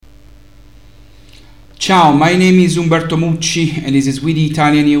Ciao, my name is Umberto Mucci and this is We the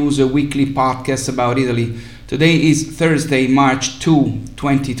Italian News, a weekly podcast about Italy. Today is Thursday, March 2,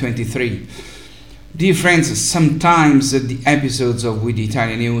 2023. Dear friends, sometimes the episodes of We the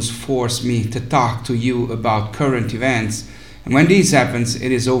Italian News force me to talk to you about current events, and when this happens,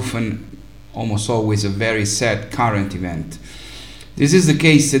 it is often, almost always, a very sad current event. This is the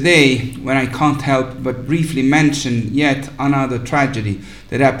case today when I can't help but briefly mention yet another tragedy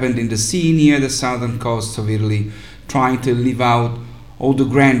that happened in the sea near the southern coast of Italy, trying to leave out all the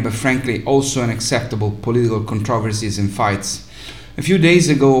grand but frankly also unacceptable political controversies and fights. A few days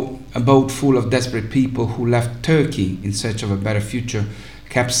ago, a boat full of desperate people who left Turkey in search of a better future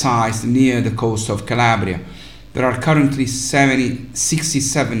capsized near the coast of Calabria. There are currently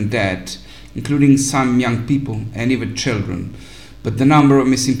 67 dead, including some young people and even children. But the number of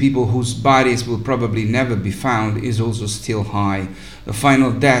missing people whose bodies will probably never be found is also still high. The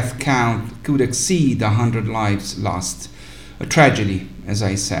final death count could exceed 100 lives lost. A tragedy, as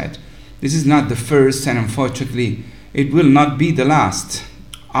I said. This is not the first, and unfortunately, it will not be the last.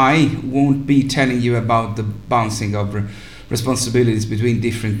 I won't be telling you about the bouncing of responsibilities between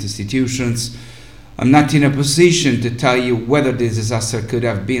different institutions. I'm not in a position to tell you whether this disaster could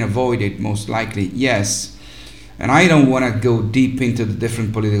have been avoided. Most likely, yes. And I don't want to go deep into the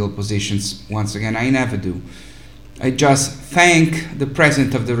different political positions. Once again, I never do. I just thank the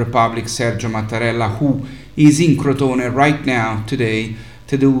President of the Republic, Sergio Mattarella, who is in Crotone right now, today,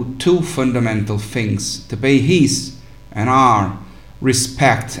 to do two fundamental things: to pay his and our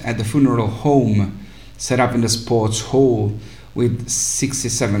respect at the funeral home set up in the sports hall with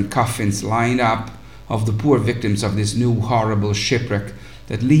 67 coffins lined up of the poor victims of this new horrible shipwreck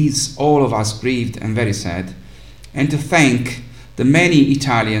that leaves all of us grieved and very sad. And to thank the many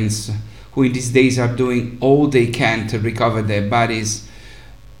Italians who in these days are doing all they can to recover their bodies,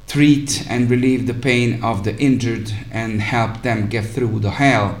 treat and relieve the pain of the injured, and help them get through the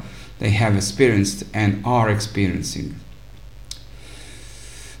hell they have experienced and are experiencing.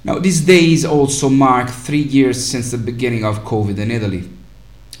 Now, these days also mark 3 years since the beginning of COVID in Italy.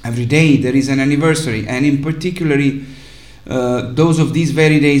 Every day there is an anniversary, and in particularly those of these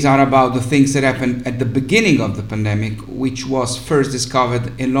very days are about the things that happened at the beginning of the pandemic, which was first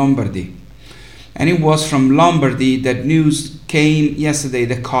discovered in Lombardy. And it was from Lombardy that news came yesterday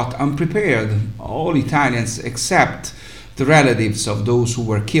that caught unprepared all Italians except the relatives of those who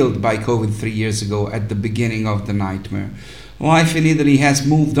were killed by COVID 3 years ago at the beginning of the nightmare. Life in Italy has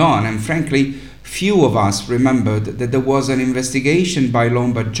moved on, and frankly, few of us remembered that there was an investigation by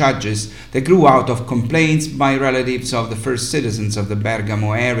Lombard judges that grew out of complaints by relatives of the first citizens of the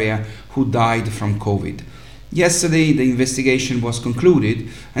Bergamo area who died from COVID. Yesterday, the investigation was concluded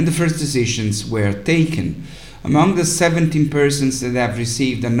and the first decisions were taken. Among the 17 persons that have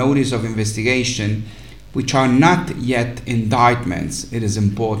received a notice of investigation, which are not yet indictments, it is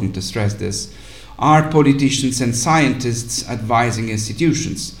important to stress this, are politicians and scientists advising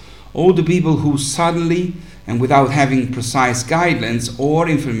institutions. All the people who suddenly and without having precise guidelines or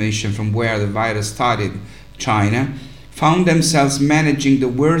information from where the virus started, China, found themselves managing the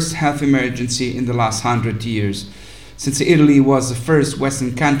worst health emergency in the last 100 years, since Italy was the first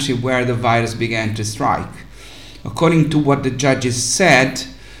Western country where the virus began to strike. According to what the judges said,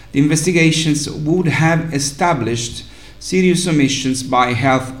 the investigations would have established serious omissions by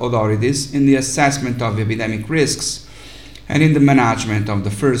health authorities in the assessment of epidemic risks and in the management of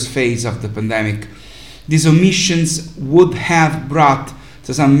the first phase of the pandemic. These omissions would have brought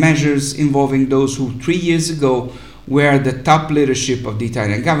to some measures involving those who 3 years ago were the top leadership of the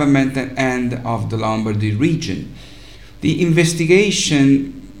Italian government and of the Lombardy region. The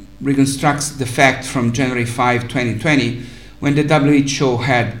investigation reconstructs the fact from January 5, 2020, when the WHO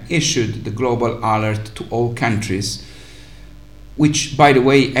had issued the global alert to all countries, which, by the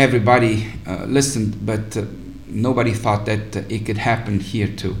way, everybody listened, but nobody thought that it could happen here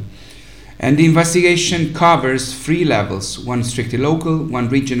too. And the investigation covers 3 levels, one strictly local, one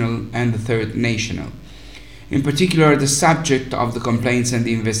regional, and the third national. In particular, the subject of the complaints and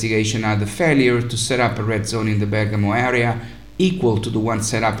the investigation are the failure to set up a red zone in the Bergamo area equal to the one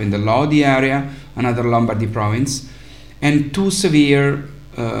set up in the Lodi area, another Lombardy province, and to severe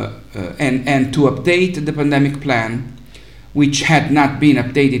and to update the pandemic plan, which had not been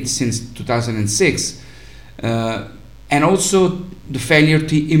updated since 2006. And also the failure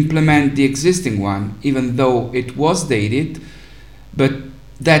to implement the existing one, even though it was dated, but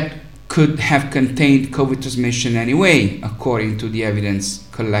that could have contained COVID transmission anyway, according to the evidence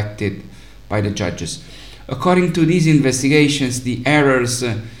collected by the judges. According to these investigations, the errors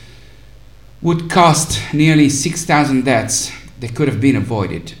would cost nearly 6,000 deaths that could have been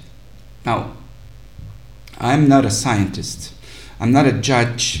avoided. Now, I'm not a scientist. I'm not a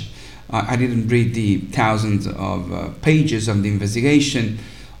judge. I didn't read the thousands of pages of the investigation.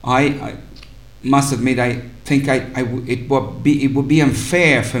 I must admit, I think it would be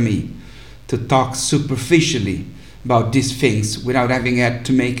unfair for me to talk superficially about these things without having had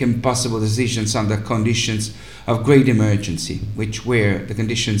to make impossible decisions under conditions of great emergency, which were the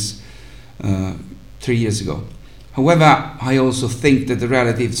conditions 3 years ago. However, I also think that the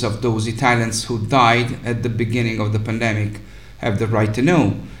relatives of those Italians who died at the beginning of the pandemic have the right to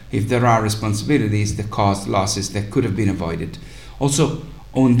know if there are responsibilities that caused losses that could have been avoided. Also,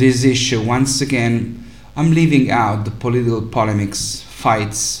 on this issue, once again, I'm leaving out the political polemics,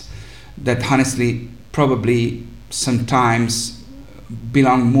 fights that honestly probably sometimes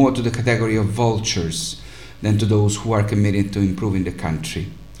belong more to the category of vultures than to those who are committed to improving the country.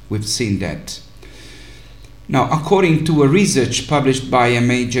 We've seen that. Now, according to a research published by a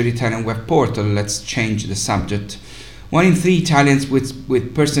major Italian web portal, let's change the subject. 1 in 3 Italians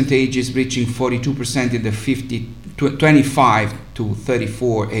with percentages reaching 42% in the 25 to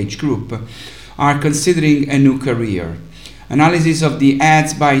 34 age group are considering a new career. Analysis of the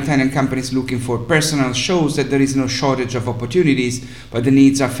ads by Italian companies looking for personnel shows that there is no shortage of opportunities, but the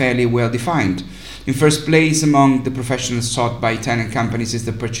needs are fairly well defined. In first place among the professionals sought by Italian companies is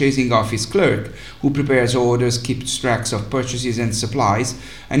the purchasing office clerk, who prepares orders, keeps tracks of purchases and supplies,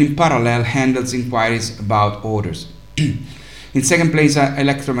 and in parallel handles inquiries about orders. In second place are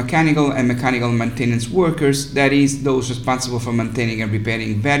electromechanical and mechanical maintenance workers, that is, those responsible for maintaining and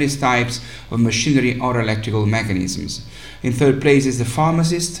repairing various types of machinery or electrical mechanisms. In third place is the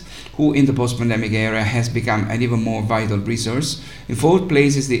pharmacist, who in the post-pandemic era has become an even more vital resource. In fourth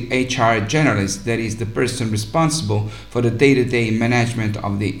place is the HR generalist, that is, the person responsible for the day-to-day management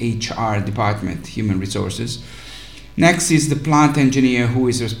of the HR department, human resources. Next is the plant engineer, who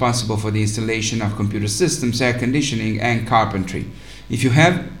is responsible for the installation of computer systems, air conditioning, and carpentry. If you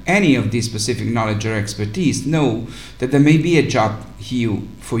have any of this specific knowledge or expertise, know that there may be a job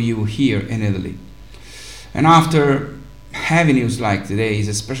for you here in Italy. And after heavy news like today's,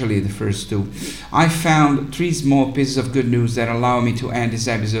 especially the first two, I found 3 small pieces of good news that allow me to end this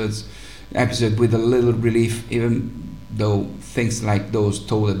episode with a little relief, even though things like those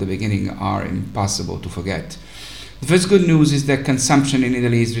told at the beginning are impossible to forget. The first good news is that consumption in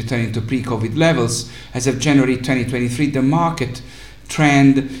Italy is returning to pre-COVID levels. As of January 2023, the market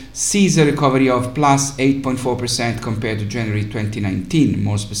trend sees a recovery of plus 8.4% compared to January 2019.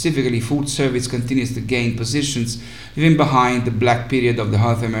 More specifically, food service continues to gain positions even behind the black period of the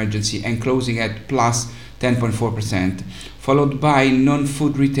health emergency and closing at plus 10.4%, followed by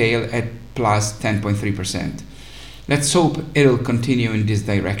non-food retail at plus 10.3%. Let's hope it'll continue in this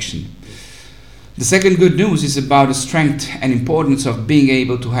direction. The second good news is about the strength and importance of being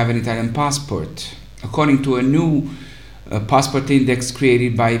able to have an Italian passport. According to a new passport index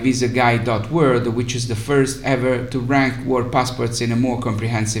created by visaguide.world, which is the first ever to rank world passports in a more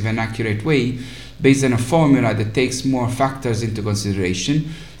comprehensive and accurate way, based on a formula that takes more factors into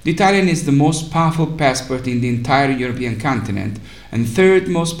consideration, the Italian is the most powerful passport in the entire European continent and third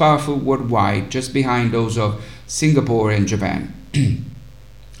most powerful worldwide, just behind those of Singapore and Japan.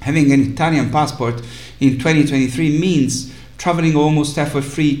 Having an Italian passport in 2023 means traveling almost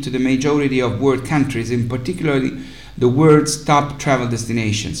effort-free to the majority of world countries, in particularly the world's top travel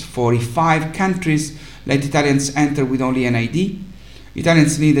destinations. 45 countries let Italians enter with only an ID.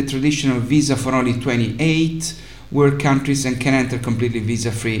 Italians need a traditional visa for only 28 world countries and can enter completely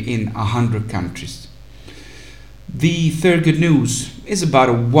visa-free in 100 countries. The third good news is about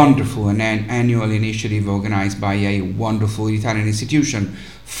a wonderful and annual initiative organized by a wonderful Italian institution,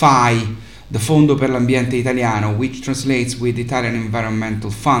 FAI, the Fondo per l'Ambiente Italiano, which translates with Italian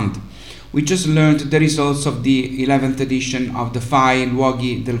Environmental Fund. We just learned the results of the 11th edition of the FAI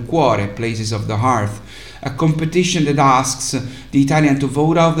Luoghi del Cuore, Places of the Heart, a competition that asks the Italian to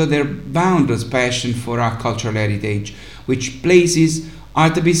vote out their boundless passion for our cultural heritage, which places are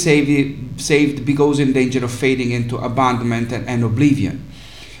to be saved because in danger of fading into abandonment and oblivion.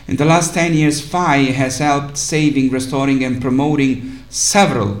 In the last 10 years, FAI has helped saving, restoring, and promoting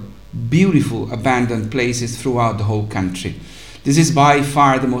several beautiful abandoned places throughout the whole country. This is by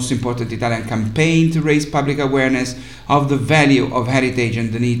far the most important Italian campaign to raise public awareness of the value of heritage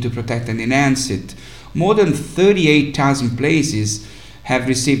and the need to protect and enhance it. More than 38,000 places have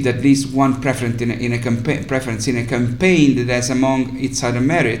received at least one preference in a campaign that has among its other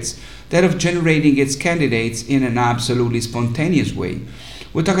merits that of generating its candidates in an absolutely spontaneous way.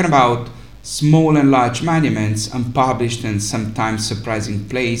 We're talking about small and large monuments, unpublished and sometimes surprising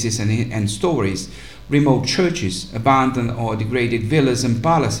places and stories. remote churches, abandoned or degraded villas and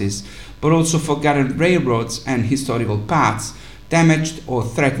palaces, but also forgotten railroads and historical paths, damaged or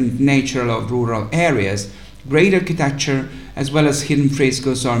threatened nature of rural areas, great architecture, as well as hidden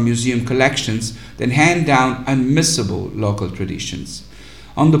frescoes or museum collections that hand down unmissable local traditions.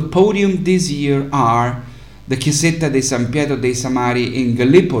 On the podium this year are the Chiesetta di San Pietro dei Samari in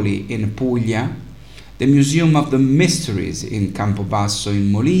Gallipoli in Puglia, the Museum of the Mysteries in Campobasso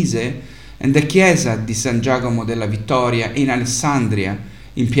in Molise, and the Chiesa di San Giacomo della Vittoria in Alessandria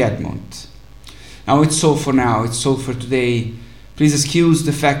in Piedmont. Now it's all for now, it's all for today. Please excuse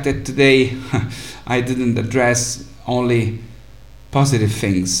the fact that today I didn't address only positive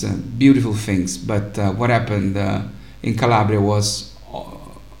things, beautiful things, but what happened in Calabria was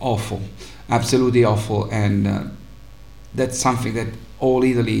awful, absolutely awful, and that's something that all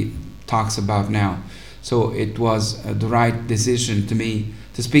Italy talks about now. So it was the right decision to me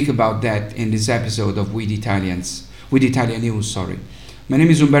to speak about that in this episode of With Italian News. My name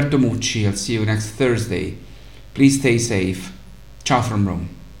is Umberto Mucci. I'll see you next Thursday. Please stay safe. Ciao from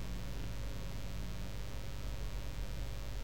Rome.